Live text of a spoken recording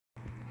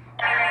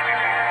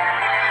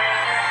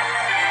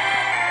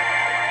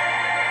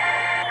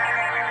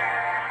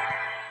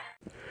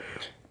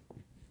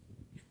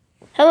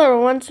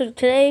everyone. So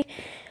today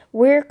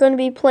we're going to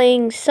be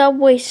playing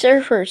Subway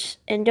Surfers.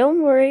 And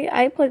don't worry,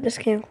 I played this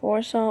game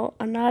before, so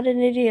I'm not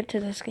an idiot to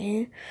this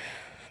game.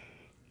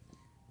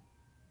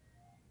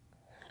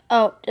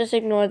 Oh, just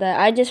ignore that.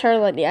 I just heard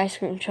like the ice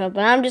cream truck,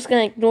 but I'm just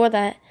going to ignore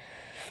that.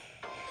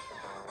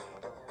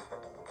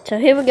 So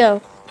here we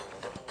go.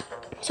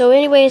 So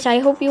anyways, I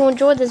hope you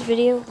enjoyed this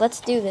video.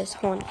 Let's do this.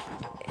 Hold on.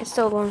 It's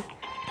so long.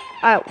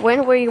 Alright,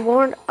 when were you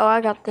born? Oh,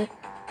 I got the...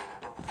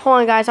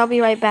 Hold on, guys. I'll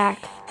be right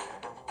back.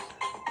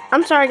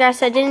 I'm sorry,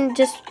 guys. I didn't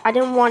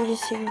want you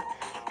to,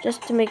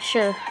 just to make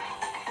sure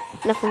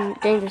nothing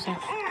dangerous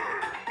happened.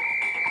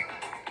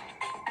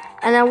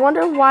 And I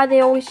wonder why they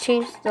always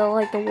change the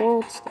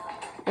world stuff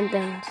and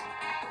things.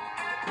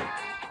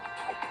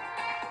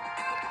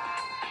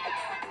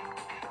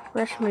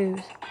 Rush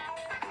moves.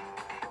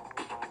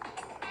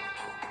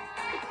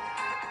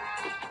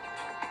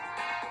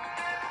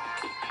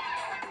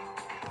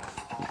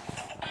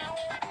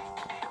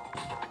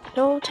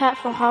 No tap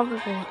for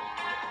hoverboard.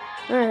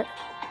 Alright.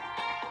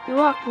 You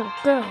rock now,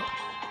 go.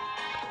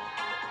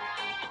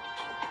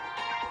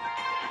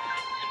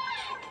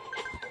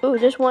 Ooh,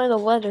 just one of the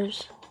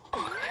letters.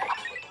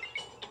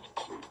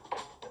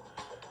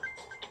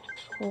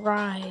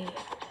 Right.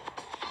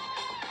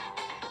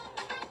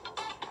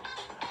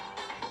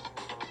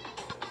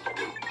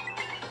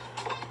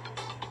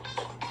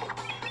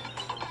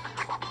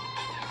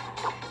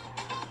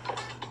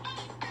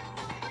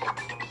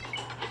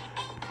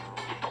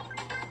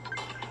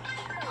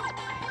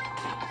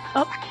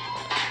 Up.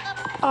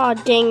 Oh,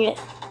 dang it.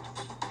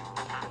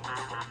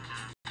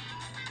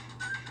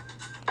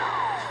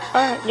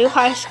 Alright, new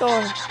high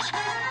score.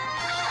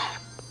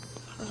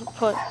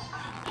 Put.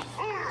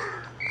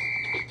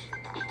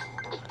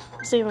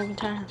 Let's see if I can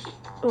time.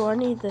 Oh, I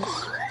need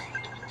this.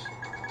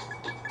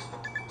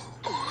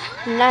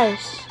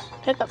 Nice.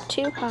 Pick up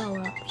 2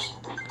 power-ups.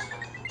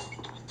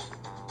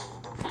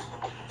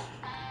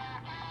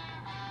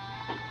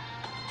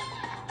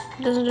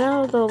 Doesn't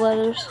know the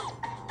letters.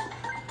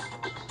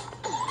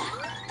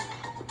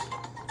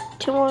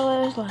 2 more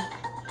letters left.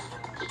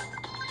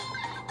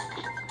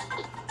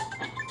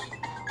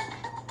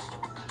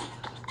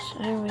 So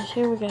anyways,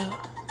 here we go.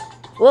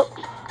 Whoop!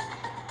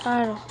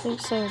 I don't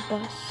think so.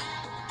 Bus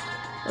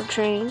or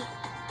train.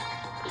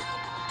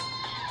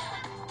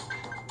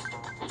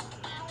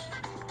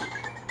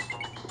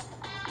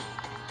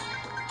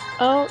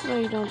 Oh no,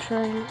 you don't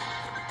train.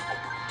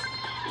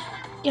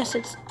 Yes,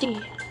 it's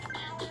D.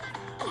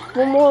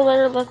 1 more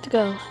letter left to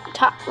go.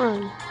 Top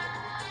run.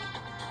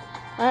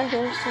 Alright,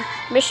 here's the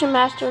mission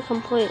master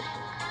complete.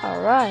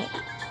 Alright.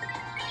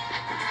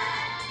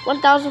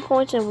 1,000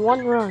 points in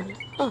 1 run.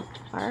 Huh,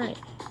 alright.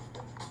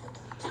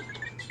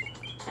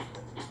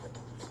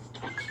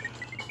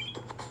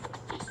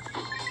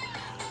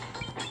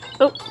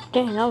 Oh,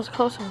 dang, that was a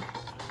close one.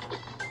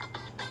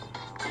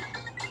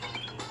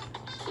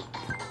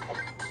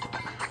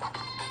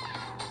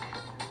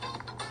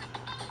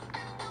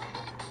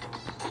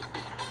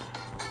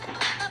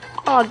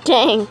 Oh,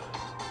 dang.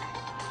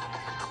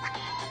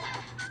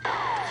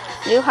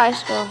 New high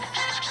score.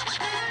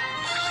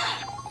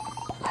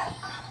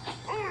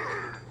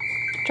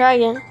 Try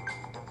again.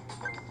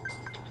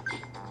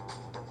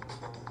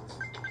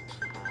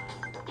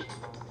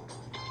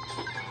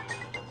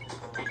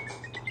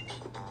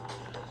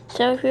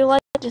 So if you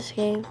like this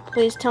game,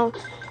 please tell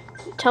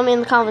me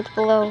in the comments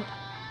below.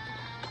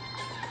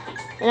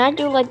 And I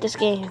do like this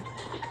game.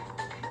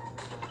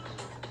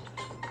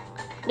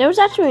 There was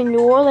actually a New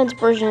Orleans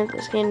version of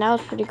this game. That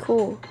was pretty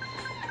cool.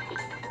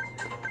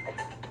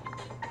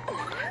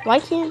 Why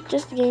can't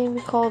just the game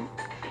be called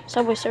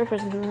Subway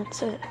Surfers and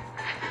that's it?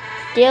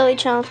 Daily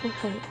challenge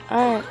complete.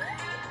 Alright.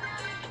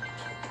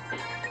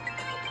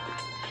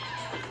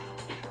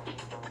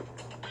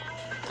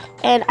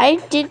 And I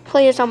did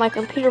play this on my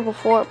computer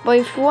before, but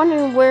if you're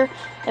wondering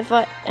if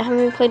I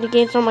haven't played the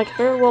games on my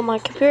computer, well, my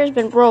computer's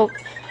been broke,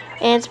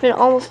 and it's been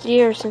almost a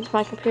year since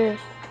my computer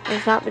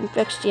has not been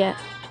fixed yet.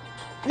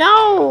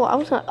 No! I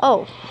was gonna,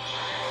 oh.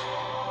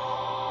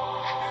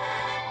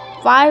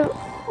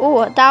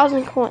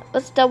 1,000 coins.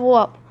 Let's double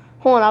up.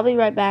 Hold on, I'll be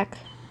right back.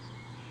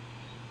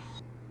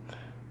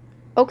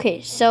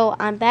 Okay, so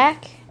I'm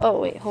back. Oh,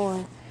 wait, hold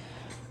on.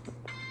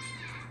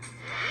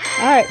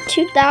 Alright,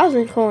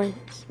 2,000 coins.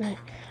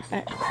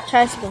 Alright,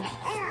 try this again.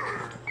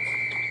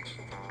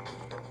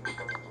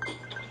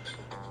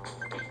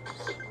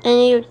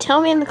 And you tell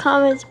me in the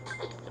comments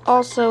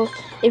also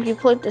if you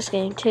played this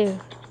game too.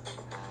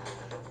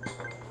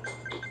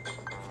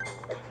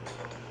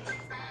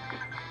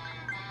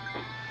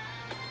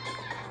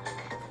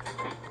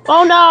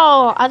 Oh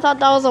no! I thought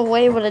that was a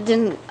way, but it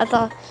didn't.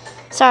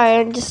 Sorry,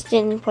 I just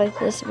didn't play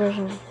this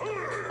version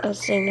I was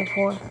saying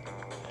before.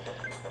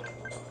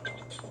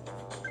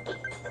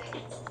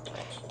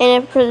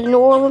 And for the New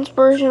Orleans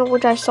version,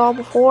 which I saw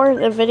before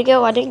in the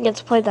video, I didn't get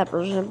to play that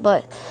version,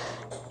 but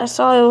I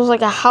saw it was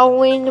like a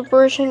Halloween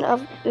version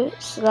of it,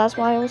 so that's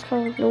why it was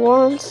called New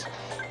Orleans.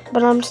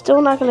 But I'm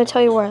still not going to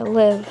tell you where I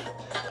live,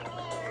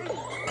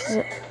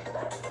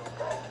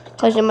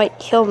 because you might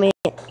kill me,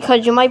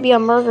 because you might be a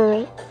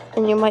murderer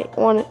and you might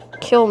want to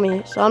kill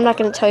me. So I'm not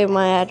going to tell you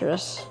my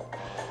address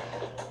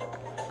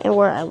and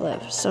where I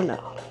live. So no.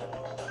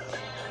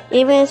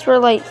 Even if it's for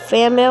like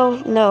fan mail,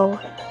 no.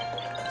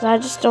 'Cause I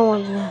just don't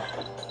want to.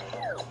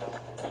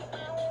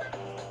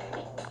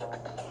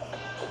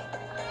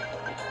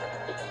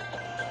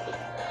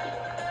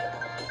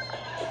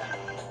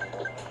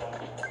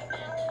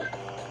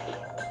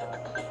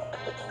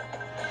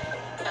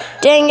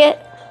 Dang it!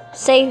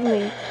 Save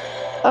me.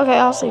 Okay,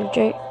 I'll save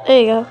Jake.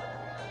 There you go.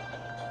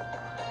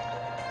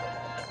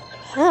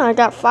 Huh, I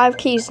got 5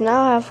 keys.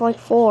 Now I have like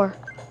 4.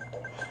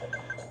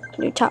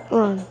 New top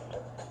run.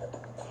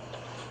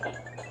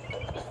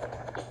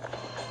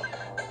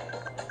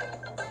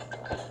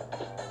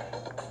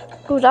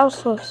 Ooh, that was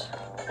close.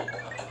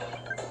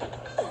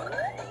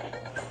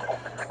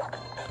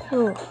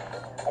 Ooh.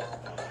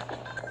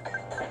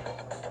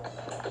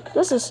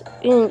 This is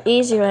being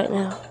easy right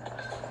now.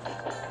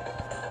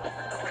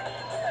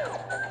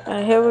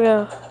 Alright, here we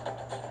go.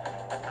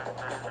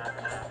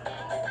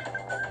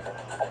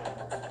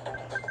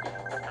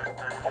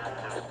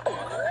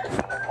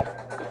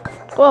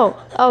 Whoa,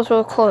 that was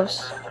real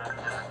close.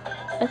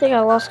 I think I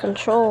lost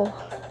control.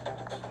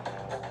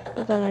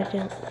 But then I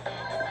didn't.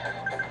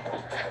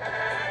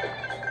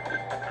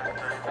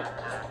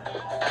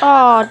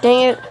 Oh,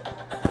 dang it.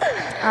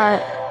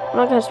 Alright, I'm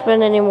not gonna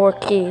spend any more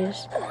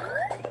keys.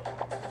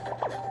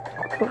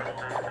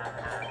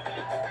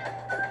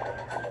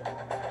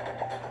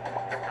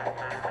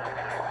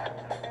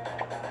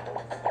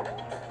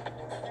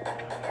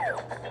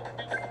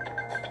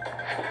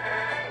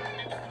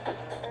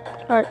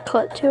 Alright,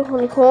 collect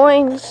 200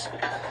 coins.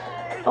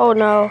 Oh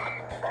no.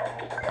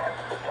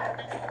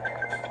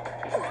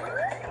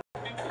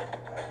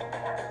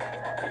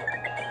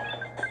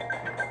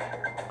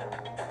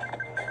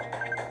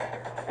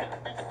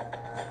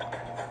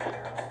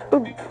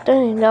 Ooh,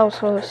 dang, that was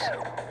close.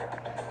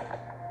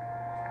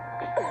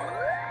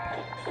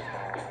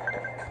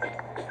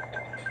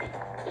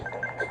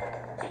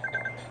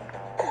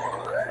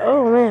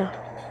 Oh man.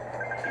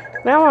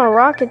 Now I'm on a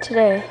rocket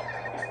today.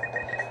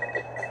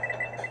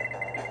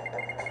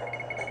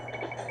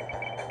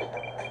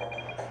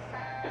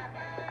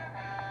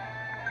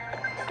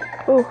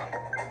 Ooh.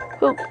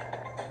 Ooh.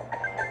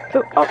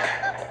 Ooh.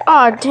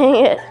 Oh,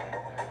 dang it.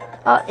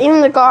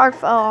 Even the guard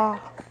fell off.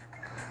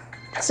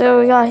 So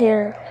we got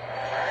here.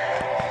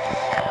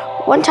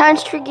 1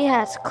 times tricky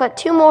hats. Collect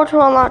 2 more to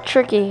unlock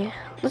tricky.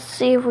 Let's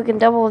see if we can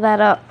double that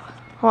up.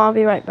 I'll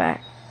be right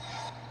back.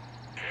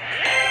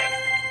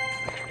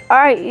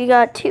 Alright, you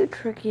got 2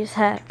 tricky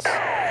hats.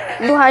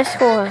 New high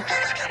score.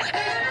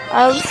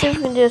 Let's see if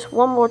we can do this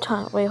one more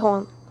time. Wait,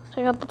 hold on.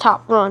 Check out the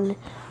top run.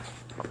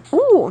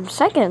 Ooh, I'm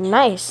second.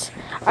 Nice.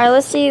 Alright,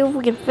 let's see if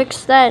we can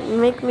fix that and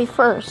make me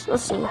first.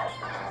 Let's see.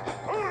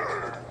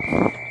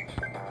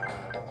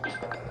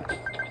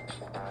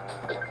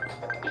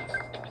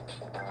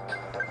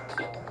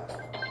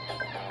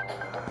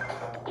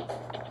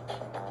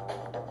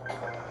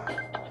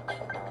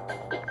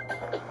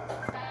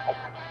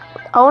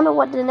 I wonder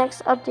what the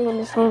next update in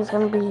this game is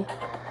going to be.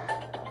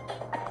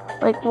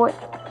 Like, what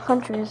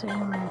country is it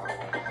going to be?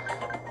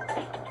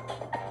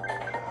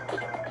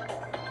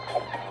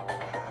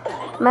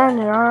 Man,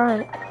 they're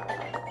alright.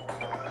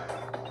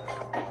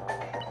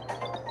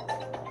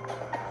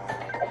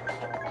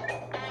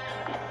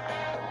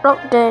 Oh,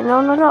 dang,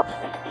 no.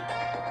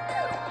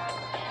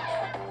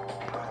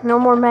 No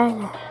more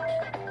magnet.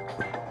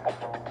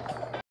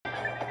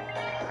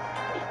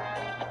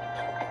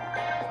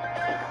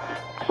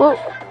 Whoa,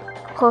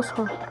 close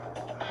one.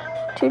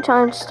 2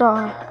 times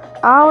star.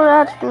 I don't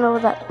actually know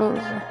what that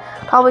means.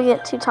 Probably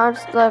get 2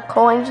 times the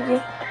coins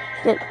you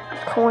get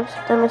coins.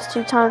 Then it's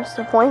 2 times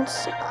the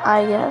points,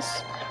 I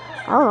guess.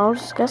 I don't know,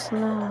 just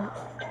guessing that.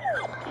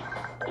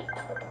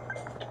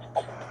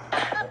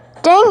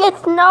 Dang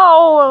it,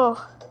 no!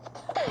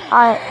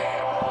 I'm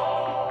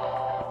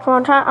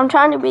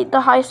trying to beat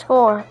the high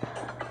score.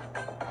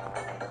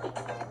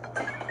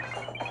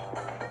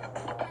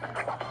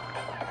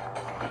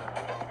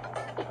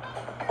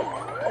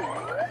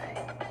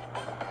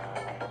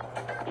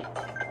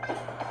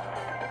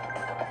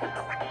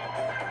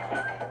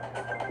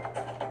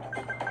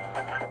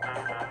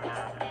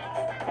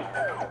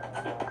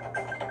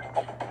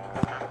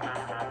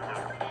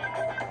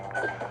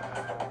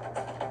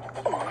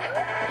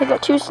 I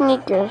got 2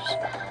 sneakers.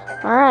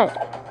 Alright.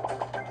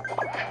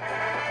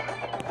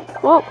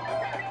 Whoa.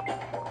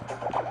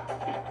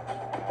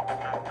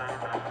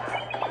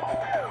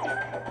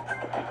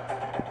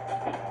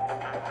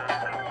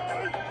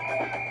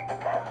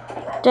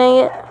 Dang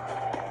it.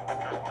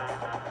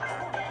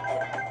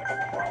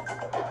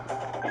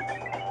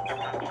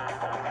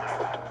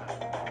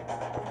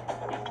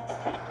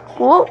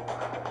 Whoa.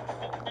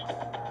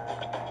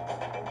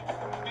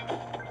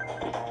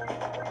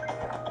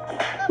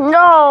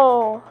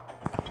 No.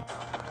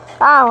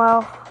 Ah,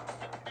 well.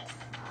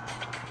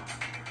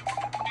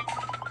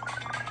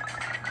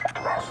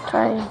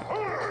 Sorry.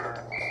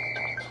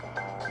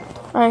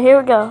 Alright, here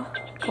we go.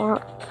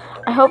 Well,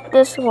 I hope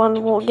this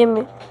one will let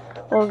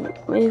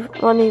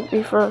me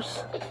be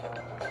first.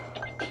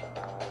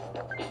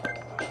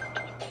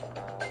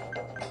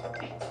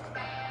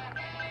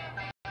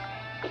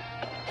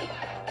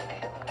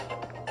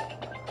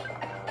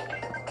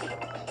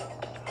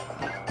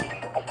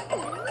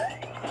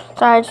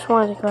 Sorry, I just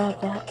wanted to grab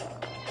that.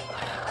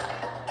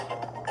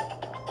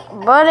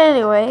 But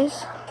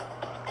anyways,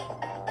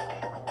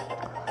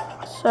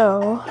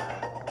 so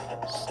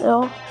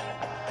still,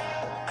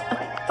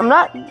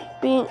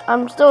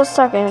 I'm still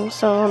second,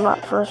 so I'm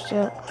not first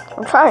yet.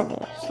 I'm trying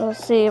it, so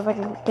let's see if I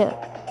can get it.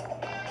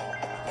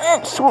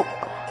 And swoop.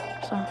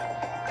 So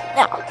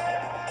now,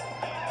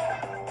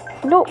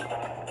 nope,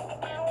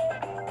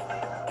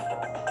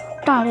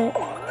 got it.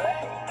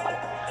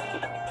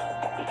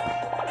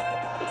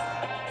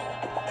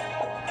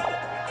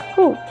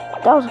 Ooh,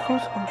 that was a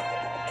close one.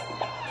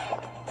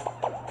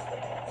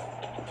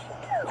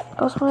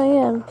 Close one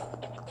again.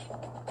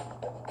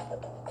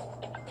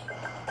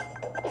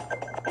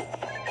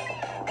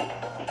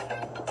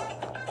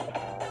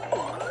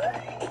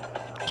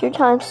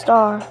 Two-time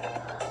star.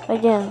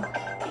 Again.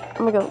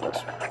 I'm gonna go with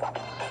this one.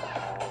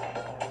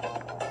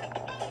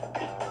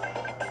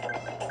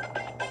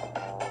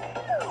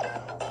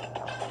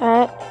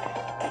 Alright.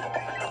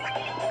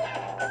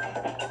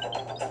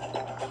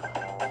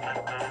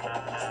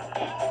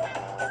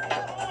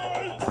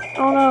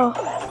 Oh no.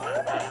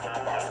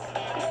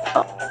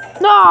 Oh.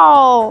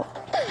 No!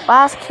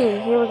 Last key.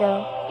 Here we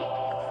go.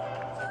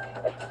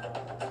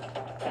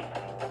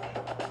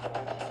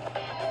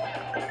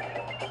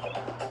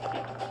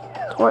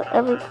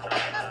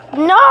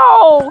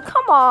 No!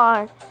 Come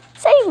on!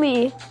 Save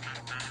me!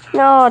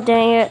 No,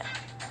 dang it.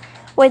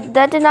 Wait,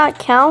 that did not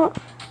count?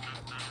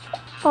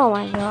 Oh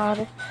my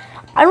god.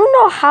 I don't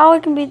know how I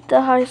can beat the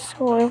high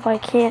score if I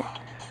can't.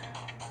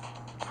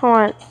 Hold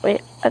on.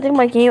 Wait, I think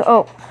my game.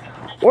 Oh.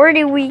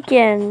 Wordy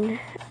Weekend.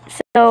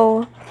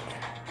 So,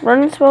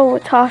 running slow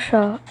with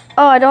Tasha.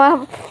 Oh, I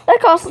don't have. That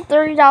costs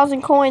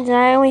 30,000 coins and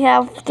I only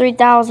have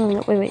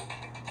 3,000. Wait.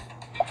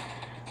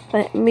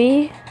 But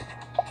me.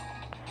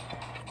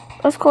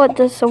 Let's call it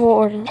this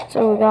award.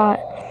 So we got.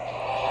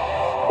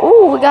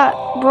 Ooh, we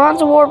got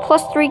bronze award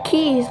plus 3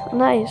 keys.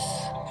 Nice.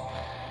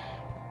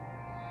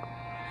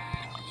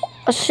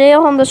 A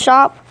sale on the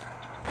shop.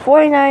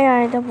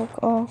 $49.99 double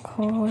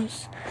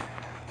cost.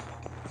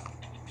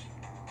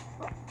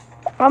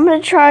 I'm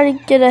gonna try to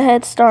get a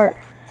head start.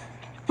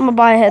 I'm gonna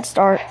buy a head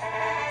start.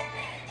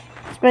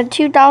 Spend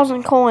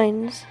 2,000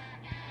 coins.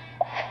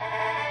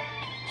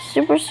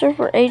 Super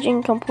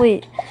aging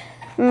complete.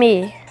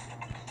 Me.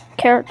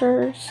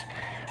 Characters.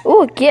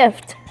 Ooh, a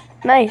gift.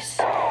 Nice.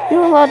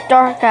 You love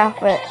dark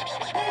outfit.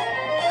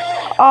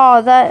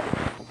 Oh,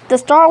 the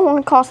star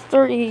one costs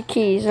 30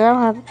 keys. And I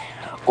don't have.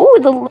 Ooh,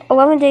 the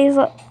 11 days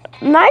left.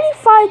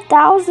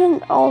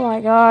 95,000. Oh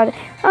my god.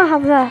 I don't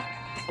have the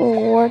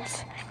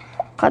awards.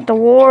 Got the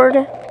award.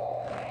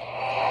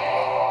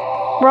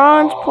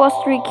 Bronze plus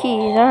 3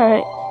 keys.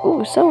 Alright.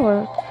 Ooh,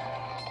 silver.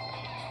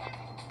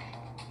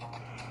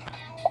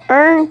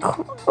 Earn.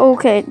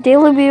 Okay.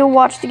 Daily video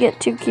watch to get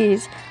 2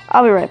 keys.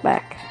 I'll be right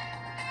back.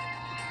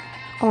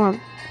 Hold on.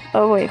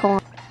 Oh, wait.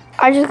 Hold on.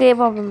 I just gave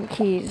up on the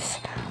keys.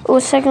 Ooh,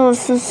 second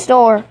was in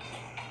store.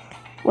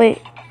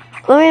 Wait.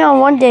 Living on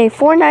one day.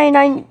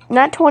 $4.99.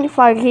 Not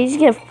 25 keys. You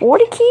get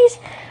 40 keys?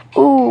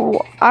 Ooh.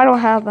 I don't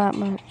have that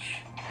much.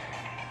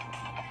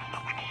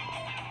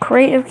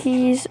 Creative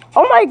keys.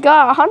 Oh my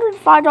god,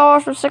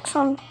 $105 for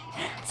 600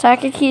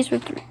 second keys for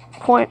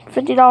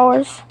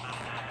 $50.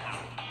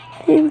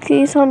 Creative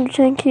keys,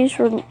 110 keys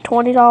for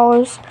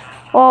 $20.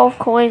 All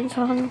coins,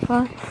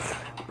 105.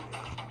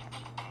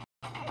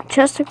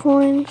 Chest of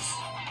coins.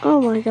 Oh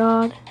my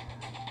god.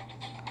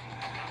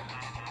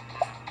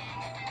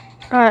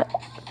 Alright.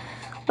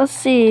 Let's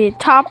see.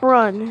 Top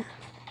run.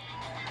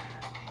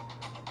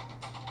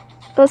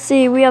 Let's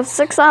see. We have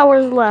 6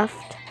 hours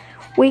left.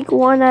 Week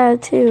 1 out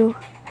of 2.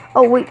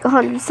 Oh, week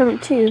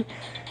 172.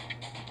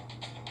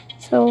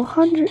 So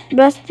 100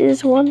 best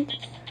is 1.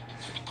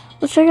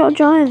 Let's check out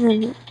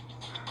Jonathan.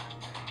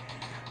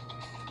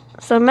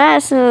 So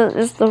Madison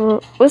is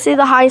the. Let's see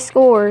the high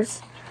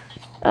scores.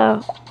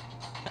 Oh,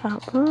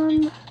 top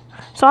run.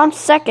 So I'm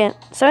second.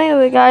 So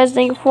anyway, guys,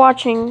 thank you for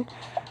watching.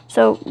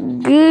 So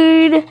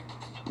goodbye,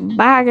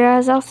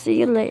 guys. I'll see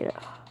you later.